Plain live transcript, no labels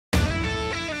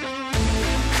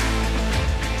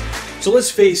So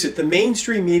let's face it, the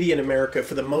mainstream media in America,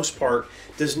 for the most part,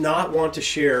 does not want to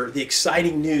share the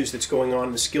exciting news that's going on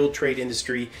in the skilled trade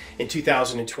industry in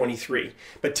 2023.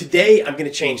 But today, I'm going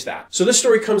to change that. So this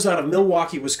story comes out of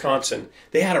Milwaukee, Wisconsin.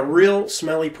 They had a real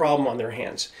smelly problem on their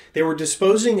hands. They were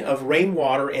disposing of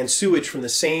rainwater and sewage from the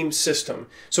same system.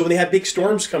 So when they had big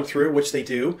storms come through, which they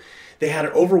do, they had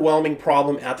an overwhelming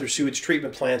problem at their sewage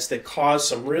treatment plants that caused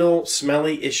some real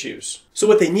smelly issues. So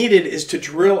what they needed is to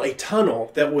drill a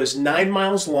tunnel that was 9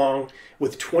 miles long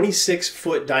with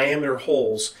 26-foot diameter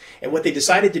holes. And what they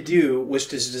decided to do was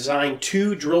to design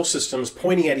 2 drill systems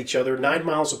pointing at each other 9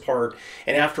 miles apart.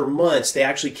 And after months, they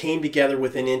actually came together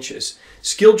within inches.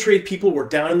 Skilled trade people were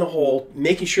down in the hole,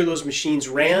 making sure those machines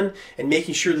ran and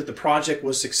making sure that the project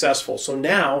was successful. So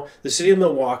now the city of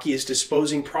Milwaukee is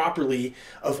disposing properly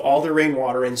of all their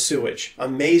rainwater and sewage.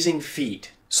 Amazing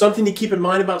feat. Something to keep in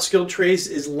mind about skilled trades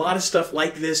is a lot of stuff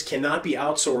like this cannot be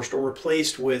outsourced or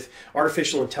replaced with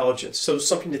artificial intelligence. So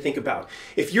something to think about.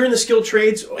 If you're in the skilled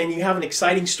trades and you have an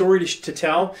exciting story to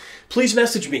tell, please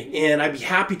message me and I'd be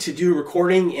happy to do a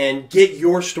recording and get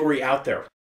your story out there.